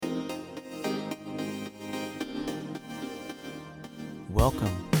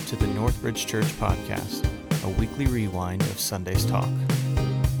Welcome to the Northbridge Church Podcast, a weekly rewind of Sunday's talk.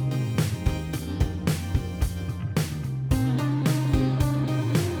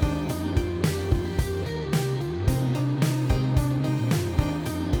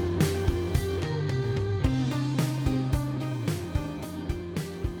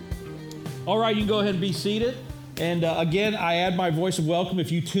 All right, you can go ahead and be seated. And again, I add my voice of welcome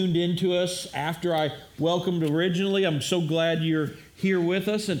if you tuned in to us after I welcomed originally. I'm so glad you're here with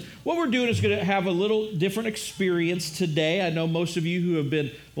us. And what we're doing is going to have a little different experience today. I know most of you who have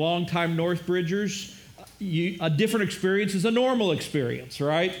been longtime Northbridgers, a different experience is a normal experience,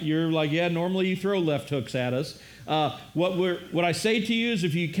 right? You're like, yeah, normally you throw left hooks at us. What I say to you is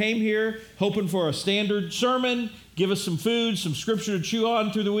if you came here hoping for a standard sermon, give us some food, some scripture to chew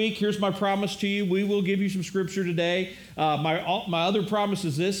on through the week. Here's my promise to you. We will give you some scripture today. My other promise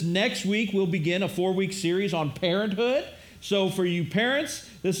is this. Next week, we'll begin a 4-week series on parenthood. So for you parents,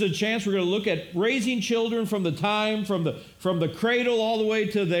 this is a chance we're going to look at raising children from the cradle all the way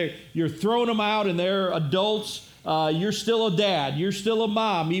to you're throwing them out and they're adults. You're still a dad. You're still a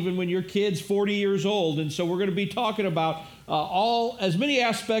mom, even when your kid's 40 years old. And so we're going to be talking about as many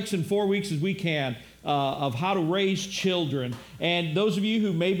aspects in 4 weeks as we can of how to raise children. And those of you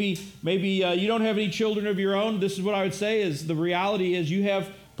who maybe you don't have any children of your own, this is what I would say is the reality is you have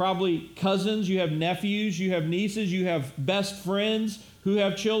probably cousins, you have nephews, you have nieces, you have best friends who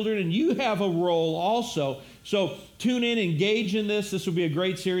have children, and you have a role also. So tune in, engage in this. This will be a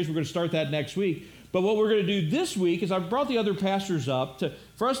great series. We're going to start that next week. But what we're going to do this week is I've brought the other pastors up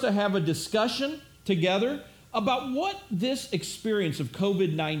for us to have a discussion together about what this experience of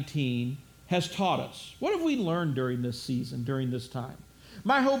COVID-19 has taught us. What have we learned during this season, during this time?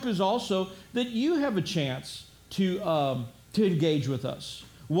 My hope is also that you have a chance to engage with us.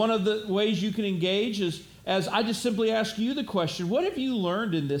 One of the ways you can engage is as I just simply ask you the question, what have you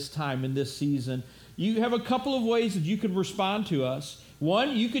learned in this time, in this season? You have a couple of ways that you can respond to us.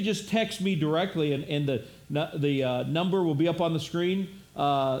 One, you could just text me directly, and the number will be up on the screen.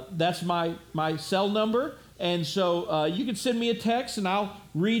 That's my cell number. And so you can send me a text, and I'll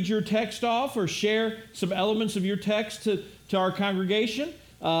read your text off or share some elements of your text to our congregation.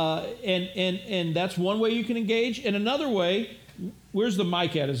 And that's one way you can engage. And another way, where's the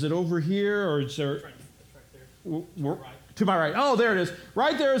mic at? Is it over here, or is there? It's right there. To my right. Oh, there it is.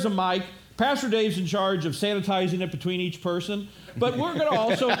 Right there is a mic. Pastor Dave's in charge of sanitizing it between each person. But we're going to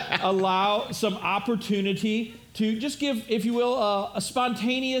also allow some opportunity to just give, if you will, a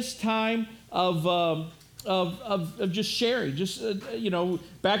spontaneous time of just sharing. Just,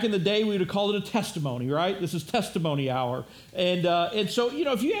 back in the day, we would have called it a testimony, right? This is testimony hour. And so,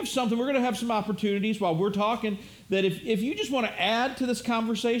 if you have something, we're going to have some opportunities while we're talking that if you just want to add to this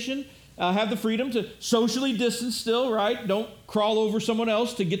conversation, have the freedom to socially distance still, right? Don't crawl over someone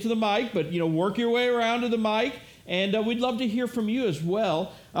else to get to the mic, but, work your way around to the mic. And we'd love to hear from you as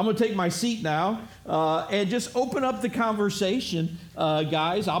well. I'm going to take my seat now and just open up the conversation,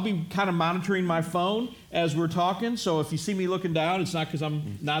 guys. I'll be kind of monitoring my phone as we're talking. So if you see me looking down, it's not because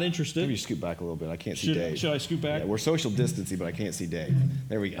I'm not interested. Maybe you scoot back a little bit. I can't see Dave. Should I scoot back? Yeah, we're social distancing, but I can't see Dave.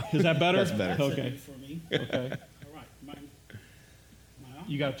 There we go. Is that better? That's better. Okay. For me. Okay. All right. Am I on?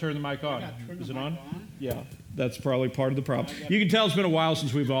 You got to turn the mic on. Is it on? On? Yeah. That's probably part of the problem. You can tell it's been a while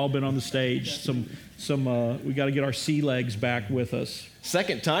since we've all been on the stage. We got to get our sea legs back with us.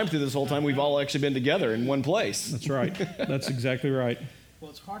 Second time through this whole time, we've all actually been together in one place. That's right. That's exactly right.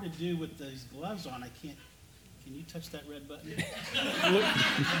 Well, it's hard to do with these gloves on. I can't. Can you touch that red button?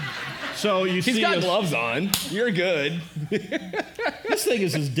 So you see, he's got gloves on. You're good. This thing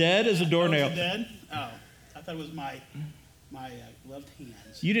is as dead as a doornail. Oh, is it dead? Oh, I thought it was my gloved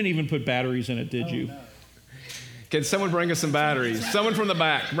hands. You didn't even put batteries in it, did you? No. Can someone bring us some batteries? Someone from the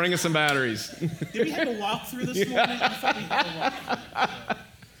back, bring us some batteries. Did we have a walkthrough this morning? I thought we had a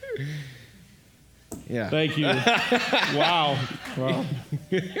walkthrough. Yeah. Thank you. Wow.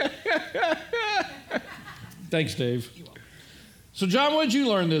 Thanks, Dave. So, John, what did you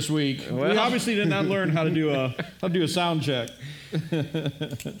learn this week? We obviously did not learn how to do a sound check.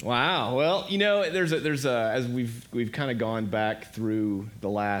 Wow. Well, there's as we've kind of gone back through the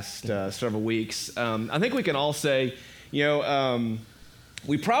last several weeks. I think we can all say,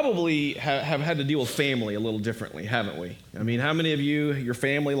 we probably have had to deal with family a little differently, haven't we? I mean, how many of your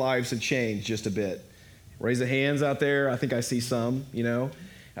family lives have changed just a bit? Raise the hands out there. I think I see some.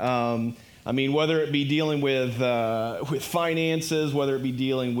 Whether it be dealing with finances, whether it be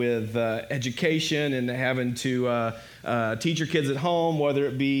dealing with education and having to teach your kids at home, whether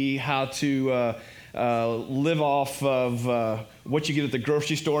it be how to live off of what you get at the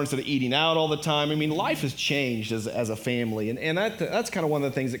grocery store instead of eating out all the time. I mean, life has changed as a family. And that's kind of one of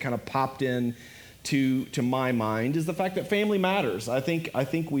the things that kind of popped in to my mind is the fact that family matters. I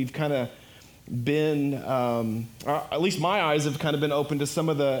think we've kind of been, or at least my eyes have kind of been open to some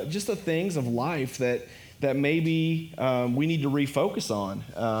of the things of life that maybe we need to refocus on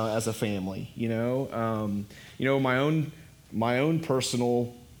as a family. My own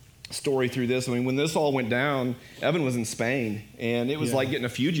personal story through this. I mean, when this all went down, Evan was in Spain, and it was like getting a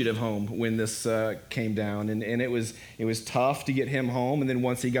fugitive home when this came down, and it was tough to get him home. And then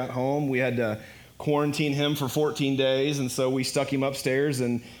once he got home, we had to quarantine him for 14 days, and so we stuck him upstairs,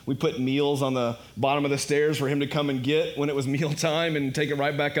 and we put meals on the bottom of the stairs for him to come and get when it was meal time, and take it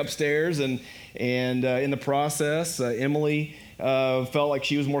right back upstairs. And in the process, Emily felt like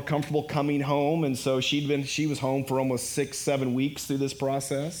she was more comfortable coming home, and so she was home for almost 6-7 weeks through this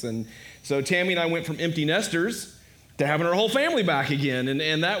process. And so Tammy and I went from empty nesters to having our whole family back again,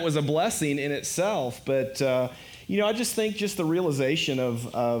 and that was a blessing in itself. But I just think just the realization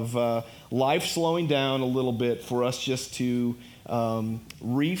of life slowing down a little bit for us just to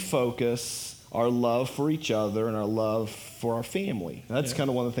refocus our love for each other and our love for our family. That's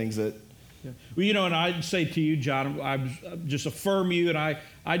kind of one of the things that. Yeah. Well, and I'd say to you, John, I just affirm you, and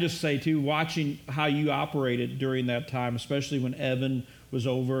I just say too, watching how you operated during that time, especially when Evan was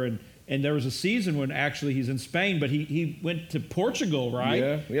over, and there was a season when actually he's in Spain, but he went to Portugal,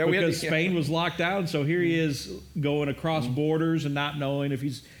 right? Yeah. Because Spain was locked down, so here he is going across borders and not knowing if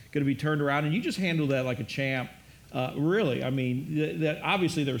he's going to be turned around, and you just handled that like a champ. Really, I mean, that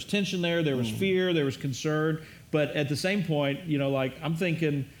obviously there was tension there was fear, there was concern, but at the same point, I'm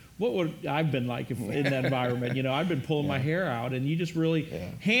thinking, what would I've been like in that environment? I've been pulling my hair out, and you just really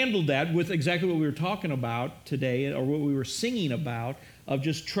handled that with exactly what we were talking about today, or what we were singing about, of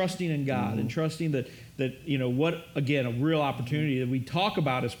just trusting in God and trusting that what, again, a real opportunity that we talk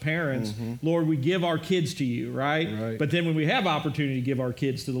about as parents. Lord, we give our kids to you, right? But then when we have opportunity to give our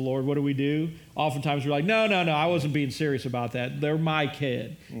kids to the Lord, what do? Oftentimes we're like, no, I wasn't being serious about that. They're my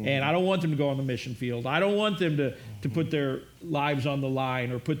kid, and I don't want them to go on the mission field. I don't want them to put their lives on the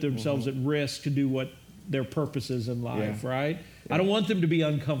line or put themselves at risk to do what their purpose is in life, right? I don't want them to be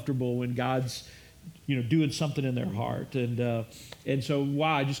uncomfortable when God's doing something in their heart. And so,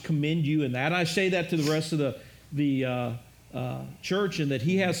 wow, I just commend you in that. And I say that to the rest of the church, and that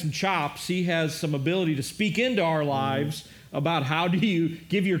he has some chops. He has some ability to speak into our lives about how do you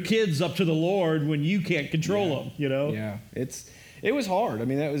give your kids up to the Lord when you can't control them, Yeah, it was hard. I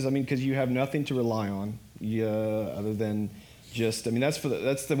mean, because you have nothing to rely on other than just, that's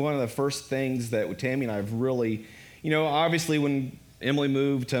one of the first things that Tammy and I have really, obviously when Emily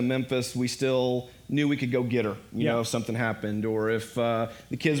moved to Memphis, we still knew we could go get her, if something happened, or if the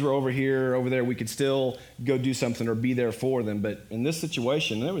kids were over there, we could still go do something or be there for them. But in this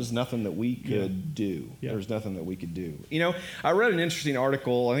situation, there was nothing that we could do. There was nothing that we could do. I read an interesting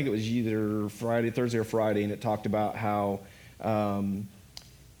article, I think it was either Thursday or Friday, and it talked about how,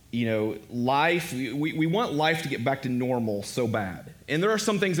 life, we want life to get back to normal so bad. And there are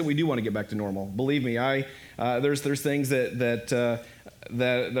some things that we do want to get back to normal. Believe me, there's things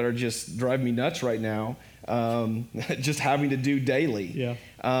that are just driving me nuts right now, just having to do daily. Yeah.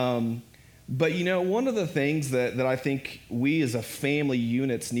 But one of the things that I think we as a family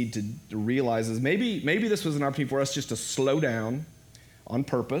units need to realize is maybe this was an opportunity for us just to slow down on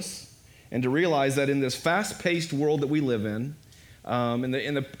purpose, and to realize that in this fast-paced world that we live in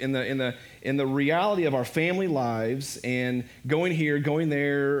the reality of our family lives, and going here, going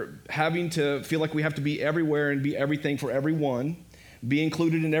there, having to feel like we have to be everywhere and be everything for everyone, be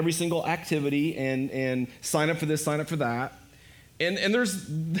included in every single activity, and sign up for this, sign up for that. And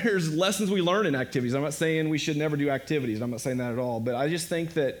there's lessons we learn in activities. I'm not saying we should never do activities. I'm not saying that at all. But I just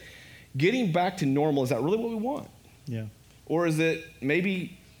think that getting back to normal, is that really what we want? Yeah. Or is it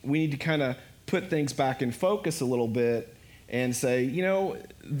maybe we need to kind of put things back in focus a little bit and say,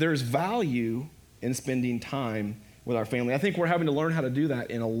 there's value in spending time with our family. I think we're having to learn how to do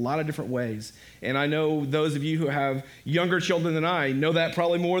that in a lot of different ways. And I know those of you who have younger children than I know that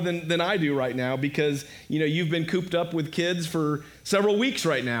probably more than I do right now, because, you've been cooped up with kids for several weeks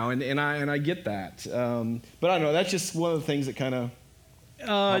right now, and I get that. But I don't know, that's just one of the things that kind of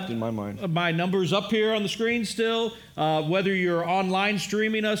popped in my mind. My number's up here on the screen still. Whether you're online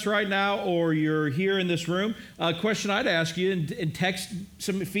streaming us right now or you're here in this room, a question I'd ask you, and text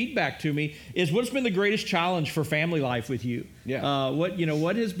some feedback to me, is what's been the greatest challenge for family life with you? Yeah.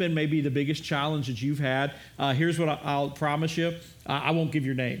 What has been maybe the biggest challenge that you've had? Here's what I'll promise you. I won't give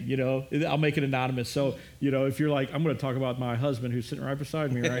your name. I'll make it anonymous. So if you're like, I'm going to talk about my husband who's sitting right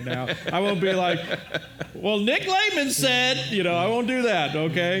beside me right now, I won't be like, well, Nick Lehman said. I won't do that.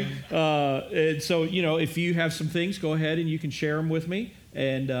 Okay. And so if you have some things, go ahead and you can share them with me.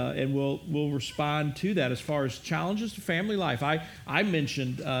 And we'll respond to that as far as challenges to family life. I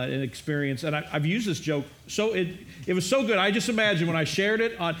mentioned an experience, and I've used this joke. So it was so good. I just imagine when I shared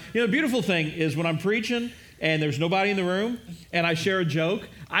it on. The beautiful thing is when I'm preaching and there's nobody in the room, and I share a joke,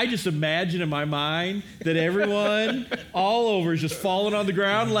 I just imagine in my mind that everyone all over is just falling on the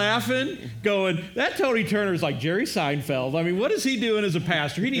ground laughing, going, that Tony Turner is like Jerry Seinfeld. I mean, what is he doing as a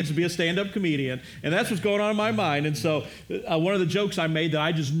pastor? He needs to be a stand-up comedian. And that's what's going on in my mind. And so one of the jokes I made that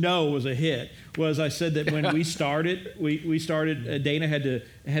I just know was a hit was I said that when we started, Dana had to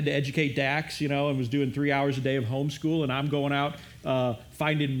educate Dax, and was doing 3 hours a day of homeschool, and I'm going out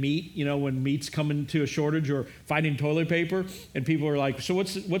finding meat, when meat's coming to a shortage, or finding toilet paper, and people are like, so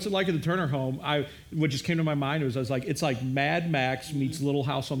what's it like at the Turner home? What just came to my mind was I was like, it's like Mad Max meets Little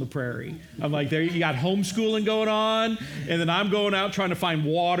House on the Prairie. I'm like, there you got homeschooling going on, and then I'm going out trying to find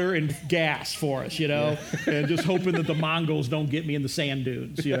water and gas for us, and just hoping that the Mongols don't get me in the sand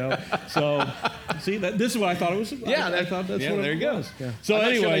dunes, So, see, this is what I thought it was. Yeah, I thought that's what there it you was. go. Yeah. So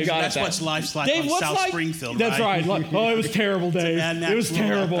anyway, that's what life's like Dave, on what's South like, Springfield. That's right. Oh, it was terrible, Dave. It was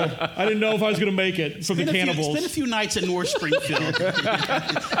terrible. I didn't know if I was going to make it from the cannibals. Spend a few nights at North Springfield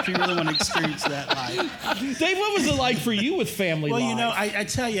if you really want to experience that life. Dave, what was it like for you with family life? Well, I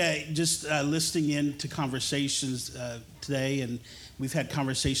tell you, just listening in to conversations today, and we've had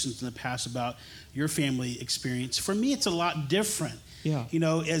conversations in the past about your family experience. For me, it's a lot different. Yeah.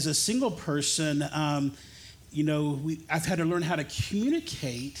 As a single person, I've had to learn how to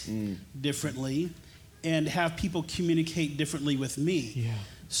communicate differently and have people communicate differently with me. Yeah.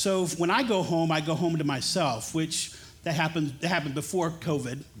 So when I go home to myself, which that happened before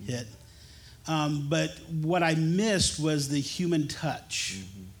COVID hit. But what I missed was the human touch.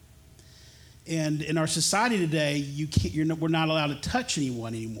 And in our society today, we're not allowed to touch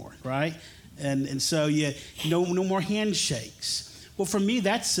anyone anymore, right? And so no more handshakes. Well, for me,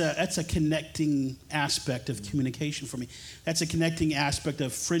 that's a connecting aspect of communication for me. That's a connecting aspect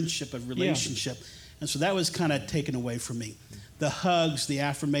of friendship, of relationship. Yeah. And so that was kind of taken away from me. The hugs, the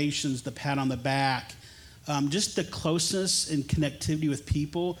affirmations, the pat on the back, just the closeness and connectivity with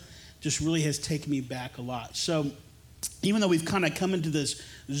people just really has taken me back a lot. So even though we've kind of come into this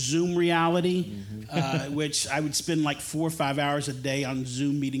Zoom reality, which I would spend like 4 or 5 hours a day on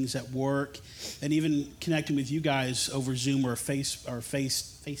Zoom meetings at work, and even connecting with you guys over Zoom or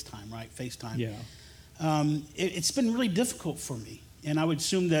FaceTime, right? FaceTime. Yeah. It's been really difficult for me, and I would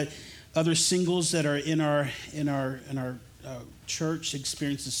assume that other singles that are in our church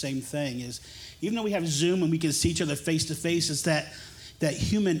experience the same thing. Is even though we have Zoom and we can see each other face to face, it's that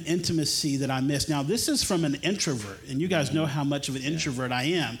human intimacy that I miss. Now, this is from an introvert, and you guys know how much of an introvert I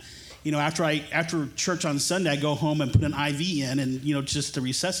am. After church on Sunday, I go home and put an IV in, and just to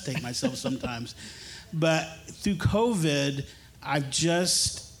resuscitate myself sometimes. But through COVID, I've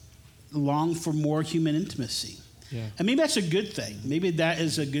just longed for more human intimacy. Yeah. And maybe that's a good thing. Maybe that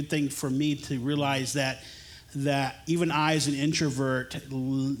is a good thing for me to realize that even I, as an introvert,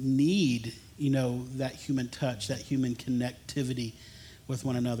 need that human touch, that human connectivity with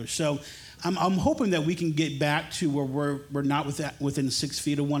one another. So I'm hoping that we can get back to where we're not within 6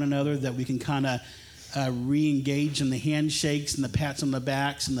 feet of one another, that we can kind of re-engage in the handshakes and the pats on the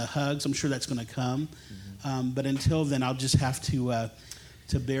backs and the hugs. I'm sure that's going to come. But until then, I'll just have to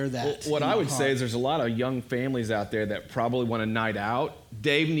bear that. What I would say is there's a lot of young families out there that probably want a night out.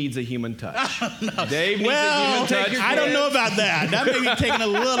 Dave needs a human touch. No. Dave needs a human touch. I don't know about that. That may be taken a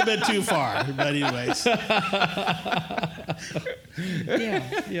little bit too far. But anyways.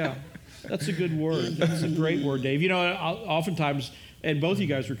 Yeah. That's a good word. That's a great word, Dave. Oftentimes, and both of you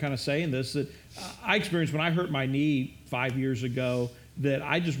guys were kind of saying this, that I experienced when I hurt my knee 5 years ago, that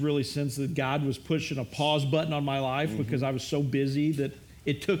I just really sensed that God was pushing a pause button on my life because I was so busy that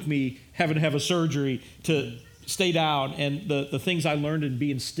it took me having to have a surgery to stay down, and the things I learned in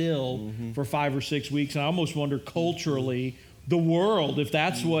being still for 5 or 6 weeks. And I almost wonder culturally, the world, if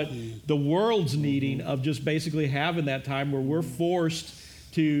that's what the world's needing, of just basically having that time where we're forced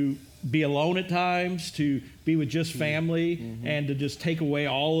to be alone at times, to be with just family, and to just take away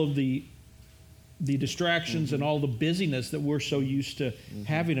all of the distractions and all the busyness that we're so used to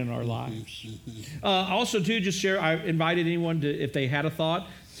having in our lives. Also, too, just share, I invited anyone to, if they had a thought,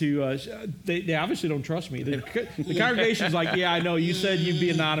 They obviously don't trust me. The congregation's like, yeah, I know you said you'd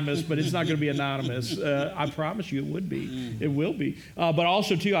be anonymous, but it's not going to be anonymous. I promise you it would be. It will be. But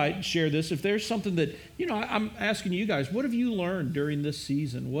also, too, I share this. If there's something that, I'm asking you guys, what have you learned during this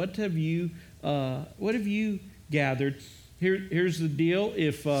season? What have you gathered? Here's the deal.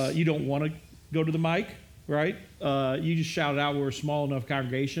 If you don't want to go to the mic, right, you just shout it out. We're a small enough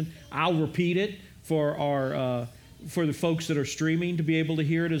congregation. I'll repeat it for for the folks that are streaming to be able to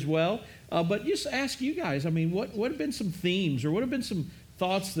hear it as well. But just ask you guys, what have been some themes or what have been some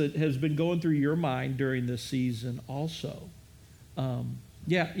thoughts that has been going through your mind during this season also?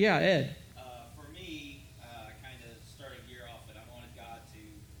 Yeah, Ed. For me, I kind of started a year off and I wanted God to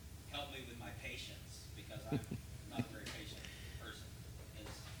help me with my patience because I'm not a very patient person,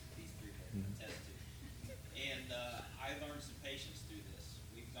 as these three can attest to. And I learned some patience through this.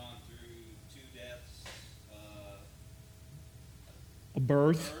 We've gone through 2 deaths, A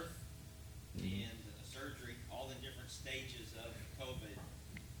birth. And a surgery, all in different stages of COVID.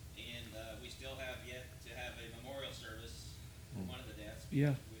 And we still have yet to have a memorial service for one of the deaths.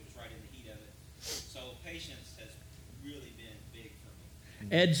 Yeah. We was right in the heat of it. So patience has really been big for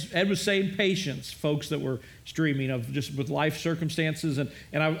me. Ed was saying patience, folks that were streaming, of just with life circumstances. And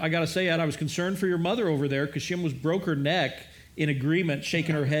I got to say, Ed, I was concerned for your mother over there because she almost broke her neck in agreement,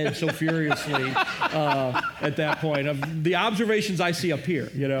 shaking her head so furiously at that point. Of the observations I see up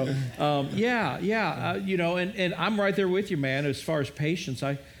here, and I'm right there with you, man, as far as patience.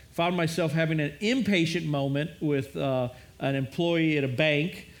 I found myself having an impatient moment with an employee at a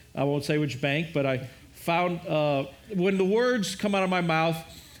bank. I won't say which bank, but I found when the words come out of my mouth,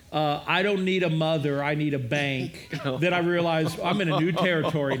 I don't need a mother, I need a bank. Then I realized I'm in a new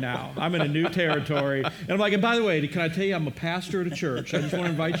territory now. I'm in a new territory. And I'm like, and by the way, can I tell you I'm a pastor at a church? I just want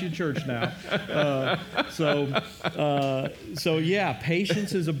to invite you to church now. So yeah,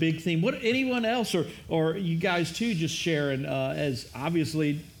 patience is a big theme. What anyone else or you guys too just sharing as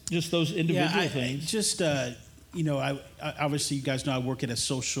obviously just those individual things? I obviously you guys know I work at a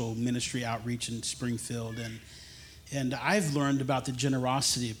social ministry outreach in Springfield, and I've learned about the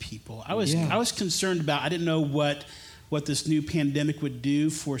generosity of people. I was concerned about, I didn't know what this new pandemic would do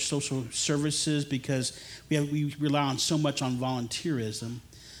for social services because we rely on so much on volunteerism.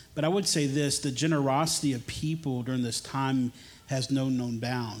 But I would say this, the generosity of people during this time has no known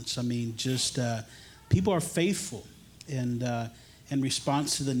bounds. People are faithful and in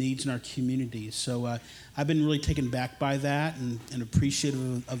response to the needs in our community. So I've been really taken back by that and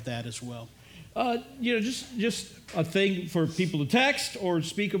appreciative of that as well. Just a thing for people to text or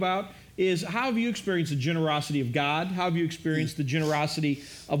speak about is how have you experienced the generosity of God? How have you experienced the generosity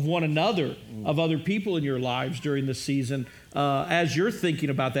of one another, of other people in your lives during this season? As you're thinking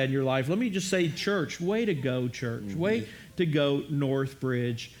about that in your life, let me just say, church, way to go, church. Way to go,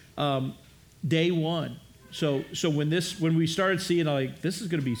 Northbridge. Day one. So when we started seeing this is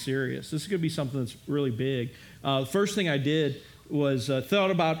going to be serious. This is going to be something that's really big. First thing I did was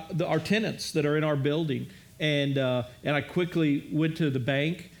thought about our tenants that are in our building, and I quickly went to the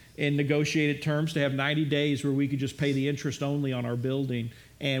bank and negotiated terms to have 90 days where we could just pay the interest only on our building.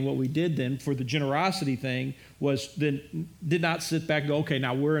 And what we did then for the generosity thing was then did not sit back and go, okay,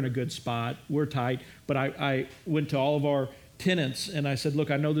 now we're in a good spot, we're tight. But I went to all of our tenants and I said, look,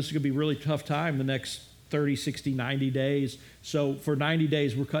 I know this is going to be a really tough time the next 30, 60, 90 days. So for 90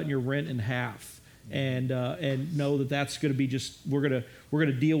 days, we're cutting your rent in half. And know that that's going to be just we're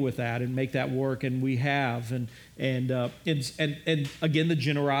gonna deal with that and make that work, and we have and again the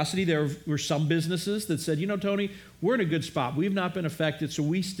generosity. There were some businesses that said, Tony, we're in a good spot. We've not been affected, so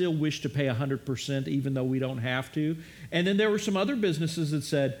we still wish to pay 100%, even though we don't have to. And then there were some other businesses that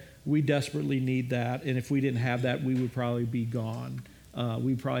said we desperately need that, and if we didn't have that, we would probably be gone.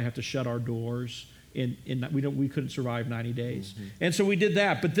 We'd probably have to shut our doors. We couldn't survive 90 days. And so we did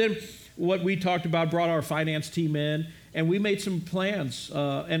that. But then what we talked about, brought our finance team in, and we made some plans.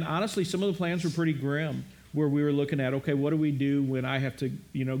 And honestly, some of the plans were pretty grim, where we were looking at, okay, what do we do when I have to,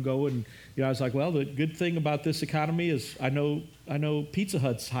 go and, I was like, well, the good thing about this economy is I know Pizza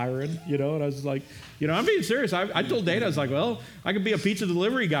Hut's hiring, and I was like, I'm being serious. I told Dana, I was like, well, I could be a pizza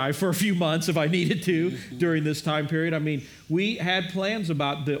delivery guy for a few months if I needed to during this time period. We had plans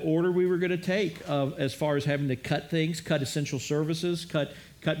about the order we were going to take as far as having to cut things, cut essential services, cut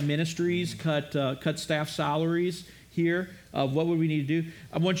ministries, cut staff salaries here. What would we need to do?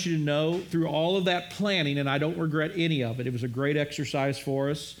 I want you to know through all of that planning, and I don't regret any of it. It was a great exercise for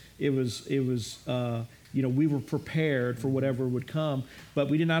us. It was we were prepared for whatever would come, but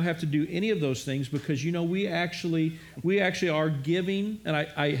we did not have to do any of those things because, we actually are giving, and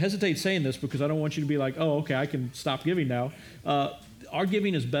I hesitate saying this because I don't want you to be like, oh, okay, I can stop giving now. our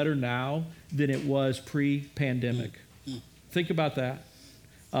giving is better now than it was pre-pandemic. Think about that.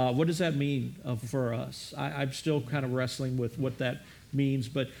 What does that mean for us? I'm still kind of wrestling with what that means,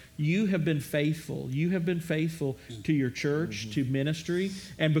 but you have been faithful. You have been faithful to your church, to ministry,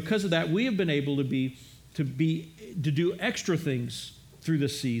 and because of that, we have been able to do extra things through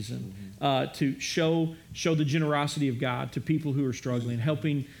this season to show the generosity of God to people who are struggling,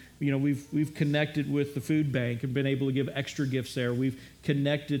 helping. We've connected with the food bank and been able to give extra gifts there. We've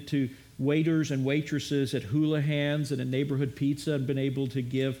connected to waiters and waitresses at Houlihan's and at Neighborhood Pizza and been able to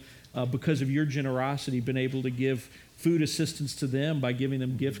give, because of your generosity, been able to give food assistance to them by giving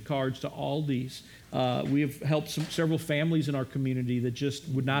them gift cards to Aldi's. We have helped several families in our community that just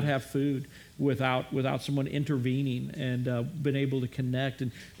would not have food without someone intervening, and been able to connect.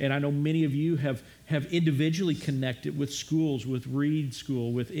 And I know many of you have individually connected with schools, with Reed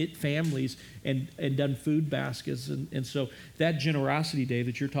School, with families, and done food baskets. And so that generosity day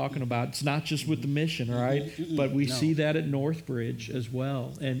that you're talking about, it's not just with the mission, right? But we see that at Northbridge as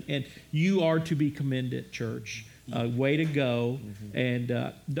well. And you are to be commended, church. Way to go. And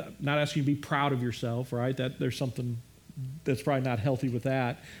not asking you to be proud of yourself, right? That there's something that's probably not healthy with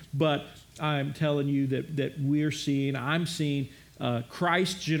that. But I'm telling you that I'm seeing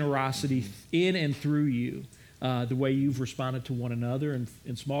Christ's generosity in and through you, the way you've responded to one another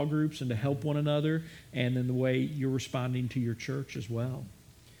in small groups and to help one another, and then the way you're responding to your church as well.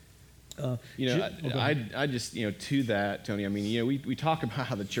 I just, to that, Tony, I mean, we talk about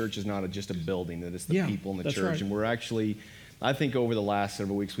how the church is not just a building, that it's the people in the church. Right. And we're actually, I think over the last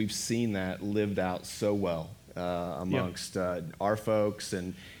several weeks, we've seen that lived out so well amongst our folks,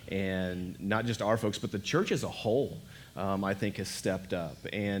 and not just our folks, but the church as a whole, I think has stepped up.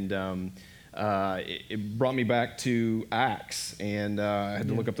 And it brought me back to Acts, and I had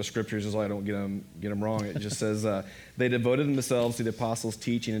to look up the scriptures so I don't get them wrong. It just says, they devoted themselves to the apostles'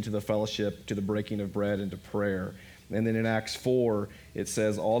 teaching and to the fellowship, to the breaking of bread and to prayer. And then in Acts 4, it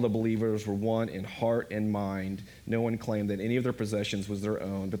says, all the believers were one in heart and mind. No one claimed that any of their possessions was their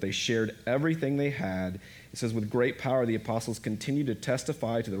own, but they shared everything they had. It says, with great power, the apostles continued to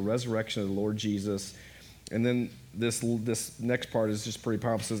testify to the resurrection of the Lord Jesus. And then this next part is just pretty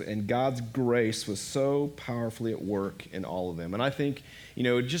powerful. It says, and God's grace was so powerfully at work in all of them. And I think,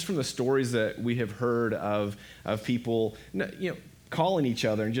 just from the stories that we have heard of people, calling each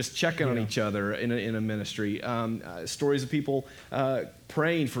other and just checking on each other in a ministry, stories of people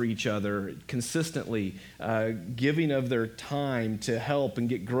praying for each other consistently, giving of their time to help and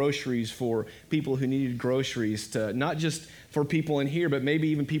get groceries for people who needed groceries, to not just for people in here, but maybe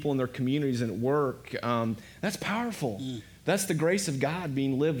even people in their communities and at work. That's powerful. That's the grace of God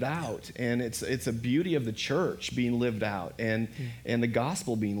being lived out, and it's a beauty of the church being lived out, and the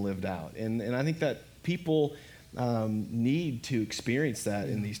gospel being lived out, and I think that people need to experience that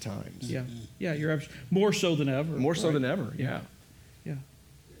in these times. Yeah, you're more so than ever. More so than ever. Yeah.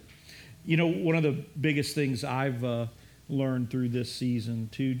 One of the biggest things I've learned through this season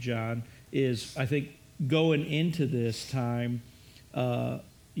too, John, is I think going into this time, I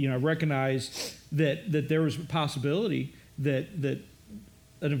recognized that there was a possibility that an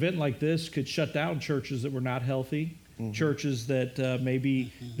event like this could shut down churches that were not healthy, churches that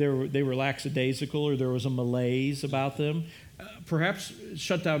maybe they were lackadaisical, or there was a malaise about them. Perhaps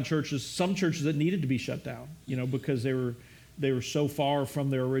shut down some churches that needed to be shut down, because they were so far from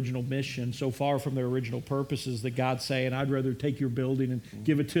their original mission, so far from their original purposes, that God's saying, I'd rather take your building and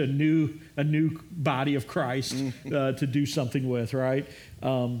give it to a new body of Christ to do something with, right?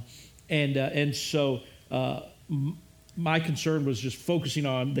 And so my concern was just focusing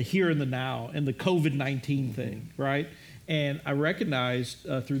on the here and the now and the COVID-19 thing, right? And I recognized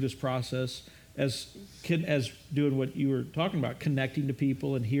through this process, as doing what you were talking about, connecting to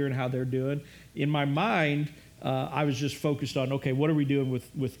people and hearing how they're doing. In my mind, I was just focused on, okay, what are we doing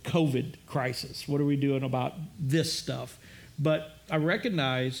with COVID crisis? What are we doing about this stuff? But I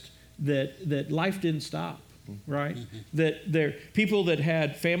recognized that life didn't stop, right? That there people that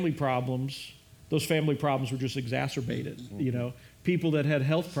had family problems, those family problems were just exacerbated. People that had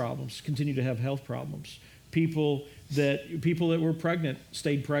health problems continue to have health problems. People that were pregnant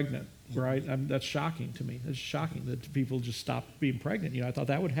stayed pregnant. Right? That's shocking to me. It's shocking that people just stopped being pregnant. I thought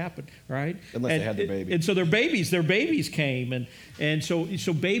that would happen, right? Unless they had their baby. And so their babies came, and so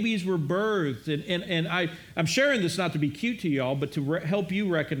babies were birthed. And I'm sharing this not to be cute to y'all, but to help you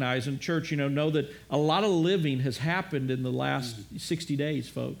recognize in church, know that a lot of living has happened in the last 60 days,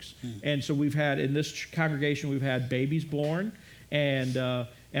 folks. And so we've had, in this congregation, we've had babies born, and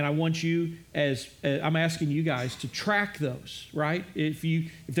I want you, I'm asking you guys to track those, right? If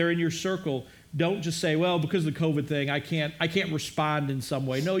they're in your circle, don't just say, well, because of the COVID thing, I can't respond in some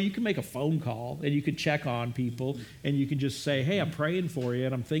way. No, you can make a phone call and you can check on people and you can just say, hey, I'm praying for you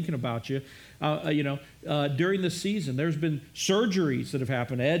and I'm thinking about you. During this season, there's been surgeries that have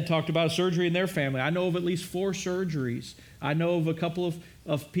happened. Ed talked about a surgery in their family. I know of at least 4 surgeries. I know of a couple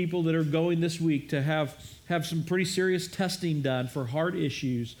of people that are going this week to have some pretty serious testing done for heart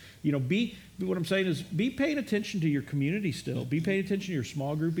issues. What I'm saying is be paying attention to your community still. Be paying attention to your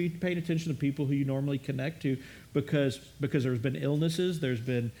small group. Be paying attention to people who you normally connect to because there's been illnesses, there's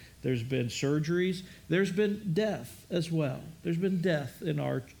been surgeries, there's been death as well. There's been death in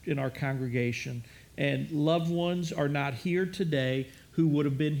our congregation. And loved ones are not here today who would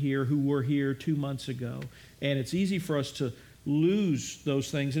have been here, who were here 2 months ago. And it's easy for us to lose those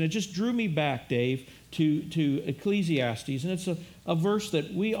things. And it just drew me back, Dave, to Ecclesiastes. And it's a verse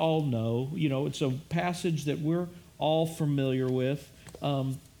that we all know. It's a passage that we're all familiar with.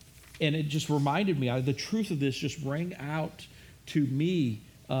 And it just reminded me, the truth of this just rang out to me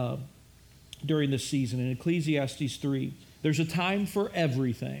during this season. In Ecclesiastes 3, there's a time for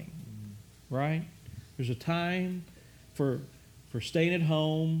everything, right? There's a time for staying at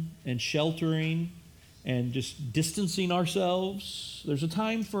home and sheltering and just distancing ourselves. There's a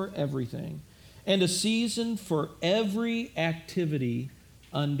time for everything. And a season for every activity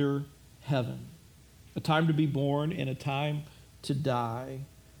under heaven. A time to be born and a time to die.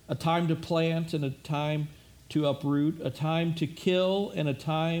 A time to plant and a time to uproot. A time to kill and a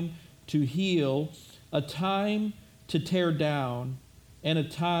time to heal. A time to tear down and a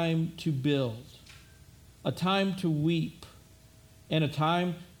time to build. A time to weep and a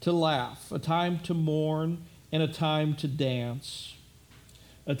time to laugh. A time to mourn and a time to dance.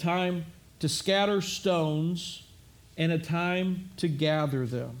 A time to scatter stones and a time to gather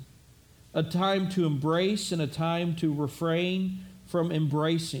them. A time to embrace and a time to refrain from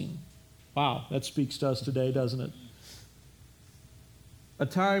embracing. Wow, that speaks to us today, doesn't it? A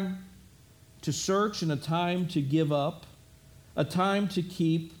time to search and a time to give up. A time to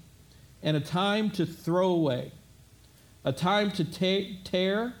keep and a time to throw away. A time to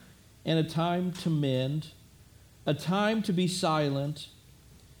tear and a time to mend. A time to be silent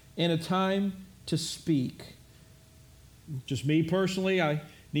and a time to speak. Just me personally, I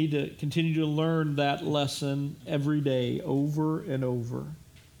need to continue to learn that lesson every day, over and over.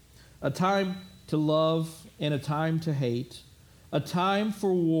 A time to love and a time to hate. A time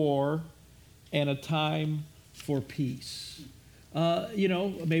for war and a time for peace.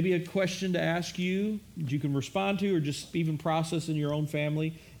 Maybe a question to ask you that you can respond to or just even process in your own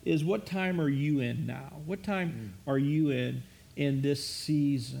family is, what time are you in now? What time are you in this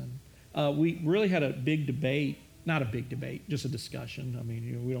season? We really had a big debate, not a big debate, just a discussion. I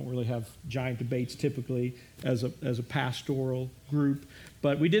mean, we don't really have giant debates typically as a pastoral group,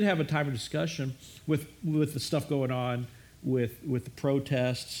 but we did have a time of discussion with the stuff going on with the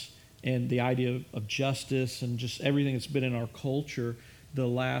protests and the idea of justice and just everything that's been in our culture the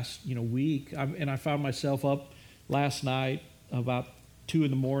last week. I found myself up last night about 2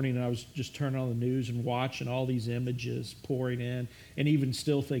 a.m. and I was just turning on the news and watching all these images pouring in and even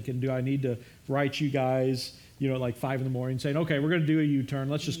still thinking, do I need to write you guys, like 5 a.m. saying, okay, we're going to do a U-turn.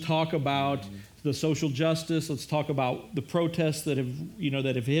 Let's just talk about the social justice. Let's talk about the protests that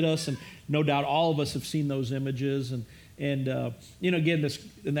have hit us. And no doubt all of us have seen those images. And again,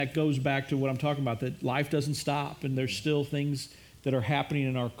 that goes back to what I'm talking about, that life doesn't stop and there's still things that are happening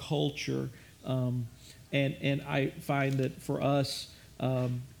in our culture. And I find that for us,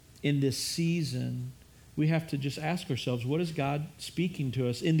 in this season, we have to just ask ourselves, what is God speaking to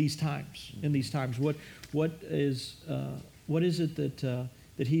us in these times? In these times, what is it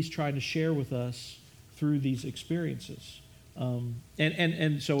that He's trying to share with us through these experiences?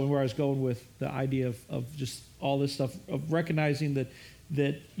 And so where I was going with the idea of just all this stuff, of recognizing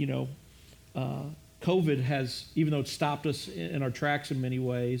that COVID has, even though it stopped us in our tracks in many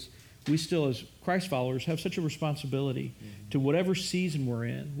ways, we still, as Christ followers, have such a responsibility to whatever season we're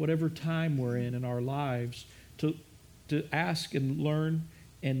in, whatever time we're in our lives, to ask and learn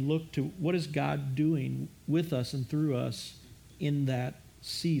and look to what is God doing with us and through us in that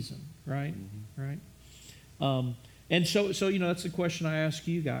season, right? Right. And so that's the question I ask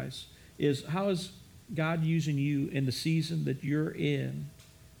you guys: is how is God using you in the season that you're in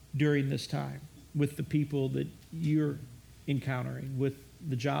during this time, with the people that you're encountering, with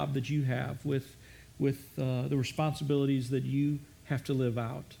the job that you have, with the responsibilities that you have to live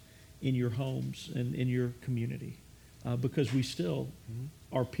out in your homes and in your community, because we still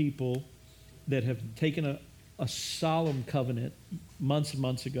are people that have taken a solemn covenant months and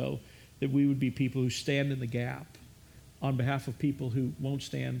months ago that we would be people who stand in the gap on behalf of people who won't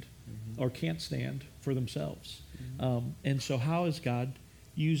stand or can't stand for themselves. And so how is God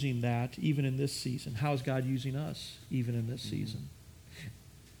using that even in this season? How is God using us even in this season?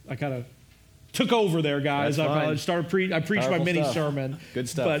 I kind of took over there, guys. I preached Powerful my mini stuff. sermon. Good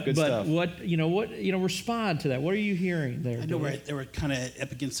stuff. But stuff. what respond to that. What are you hearing there? I know Dave? we're kind of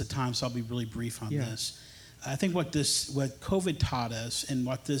up against the time, so I'll be really brief on Yeah. this. I think what COVID taught us, and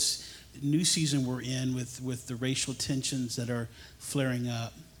what this new season we're in with the racial tensions that are flaring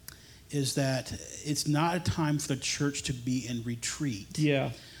up, is that it's not a time for the church to be in retreat.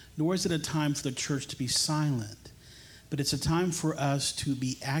 Yeah. Nor is it a time for the church to be silent. But it's a time for us to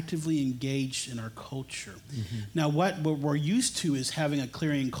be actively engaged in our culture. Now, what we're used to is having a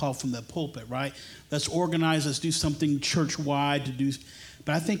clarion call from the pulpit, right? Let's organize, let's do something church-wide to do.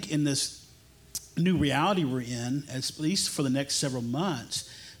 But I think in this new reality we're in, at least for the next several months,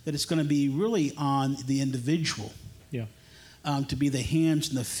 that it's going to be really on the individual. Yeah. To be the hands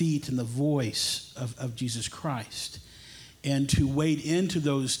and the feet and the voice of Jesus Christ. And to wade into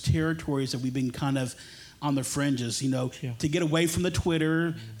those territories that we've been kind of on the fringes, to get away from the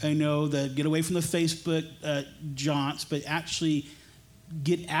Twitter, get away from the Facebook jaunts, but actually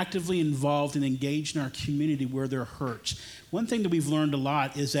get actively involved and engaged in our community where there are hurts. One thing that we've learned a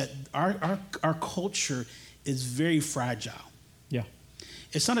lot is that our culture is very fragile. Yeah.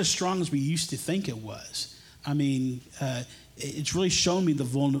 It's not as strong as we used to think it was. I mean, it's really shown me the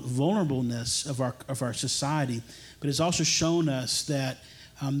vulnerableness of our society, but it's also shown us that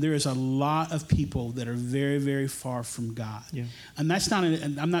there is a lot of people that are very, very far from God. Yeah. And that's not.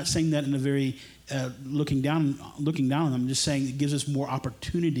 I'm not saying that in a very looking down on them. I'm just saying it gives us more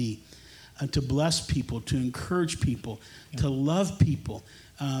opportunity to bless people, to encourage people, to love people,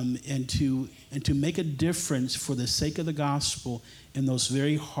 and to make a difference for the sake of the gospel in those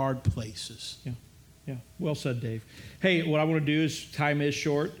very hard places. Yeah. Yeah. Well said, Dave. Hey, what I want to do is, time is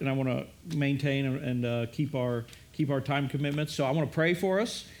short, and I want to maintain and keep our time commitments. So I want to pray for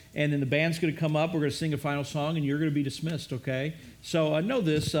us, and then the band's going to come up. We're going to sing a final song, and you're going to be dismissed, okay? So know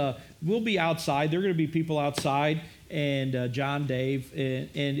this. We'll be outside. There are going to be people outside, and John, Dave.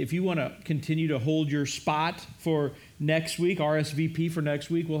 And if you want to continue to hold your spot for next week, RSVP for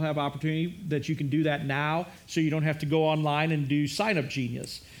next week, we'll have opportunity that you can do that now, so you don't have to go online and do Sign Up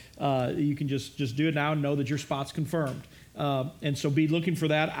Genius. You can just do it now and know that your spot's confirmed. And so be looking for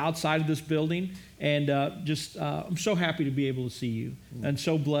that outside of this building. And I'm so happy to be able to see you, and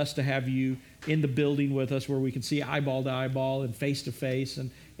so blessed to have you in the building with us where we can see eyeball to eyeball and face to face.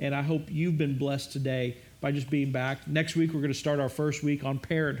 And I hope you've been blessed today by just being back. Next week, we're going to start our first week on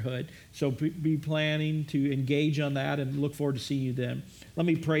parenthood. So be planning to engage on that, and look forward to seeing you then. Let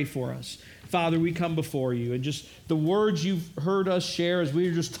me pray for us. Father, we come before you, and just the words you've heard us share as we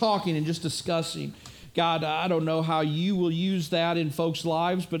were just talking and just discussing. God, I don't know how you will use that in folks'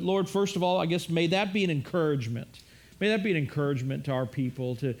 lives, but Lord, first of all, I guess may that be an encouragement. May that be an encouragement to our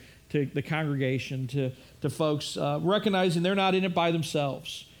people, to the congregation, to folks, recognizing they're not in it by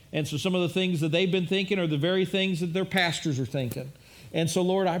themselves. And so some of the things that they've been thinking are the very things that their pastors are thinking. And so,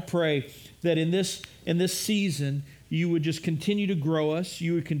 Lord, I pray that in this season, you would just continue to grow us,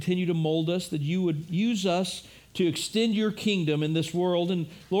 you would continue to mold us, that you would use us to extend your kingdom in this world. And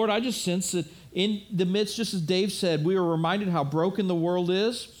Lord, I just sense that in the midst, just as Dave said, we are reminded how broken the world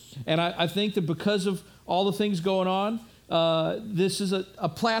is. And I think that because of all the things going on, this is a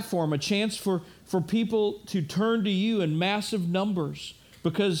platform, a chance for people to turn to you in massive numbers,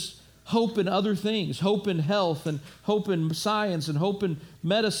 because hope in other things, hope in health and hope in science and hope in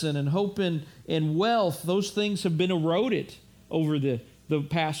medicine and hope in wealth, those things have been eroded over the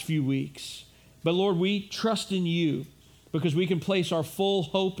past few weeks. But Lord, we trust in you because we can place our full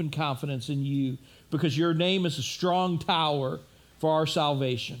hope and confidence in you, because your name is a strong tower for our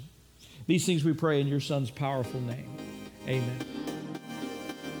salvation. These things we pray in your Son's powerful name. Amen.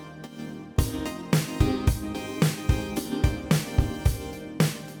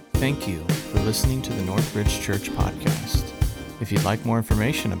 Thank you for listening to the Northbridge Church podcast. If you'd like more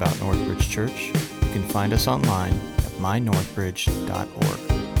information about Northbridge Church, you can find us online at mynorthbridge.org.